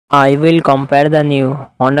I will compare the new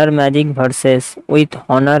Honor Magic Versus with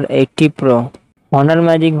Honor 80 Pro. Honor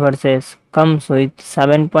Magic Versus comes with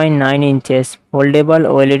 7.9 inches foldable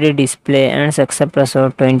OLED display and aspect ratio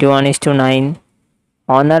 21:9.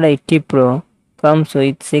 Honor 80 Pro comes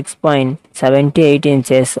with 6.78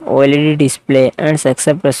 inches OLED display and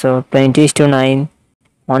aspect ratio 20:9.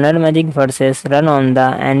 Honor Magic Versus run on the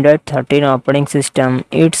Android 13 operating system.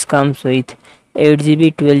 It comes with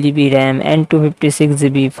 8GB, 12GB RAM and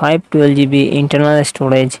 256GB, 512GB internal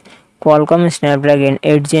storage. Qualcomm Snapdragon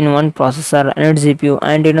 8 Gen 1 processor and GPU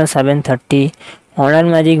and Adreno 730. Honor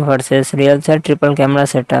Magic Versus real set triple camera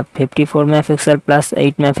setup 54 megapixel plus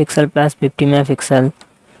 8 megapixel plus 50 megapixel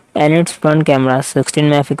and its front camera 16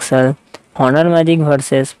 megapixel. Honor Magic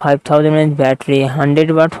Versus 5000 mAh battery,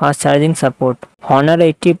 100 watt fast charging support. Honor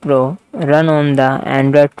 80 Pro run on the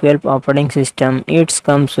Android 12 operating system. It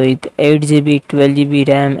comes with 8GB, 12GB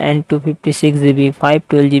RAM and 256GB,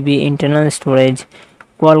 512GB internal storage.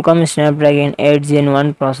 Qualcomm Snapdragon 8 Gen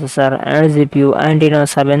 1 processor and GPU and Adreno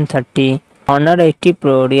 730. Honor 80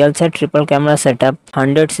 Pro real set triple camera setup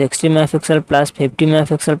 160 megapixel plus 50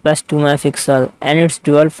 megapixel plus 2 megapixel and its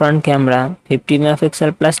dual front camera 50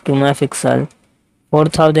 megapixel plus 2 megapixel.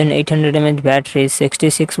 4800 mAh battery,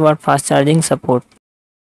 66 watt fast charging support.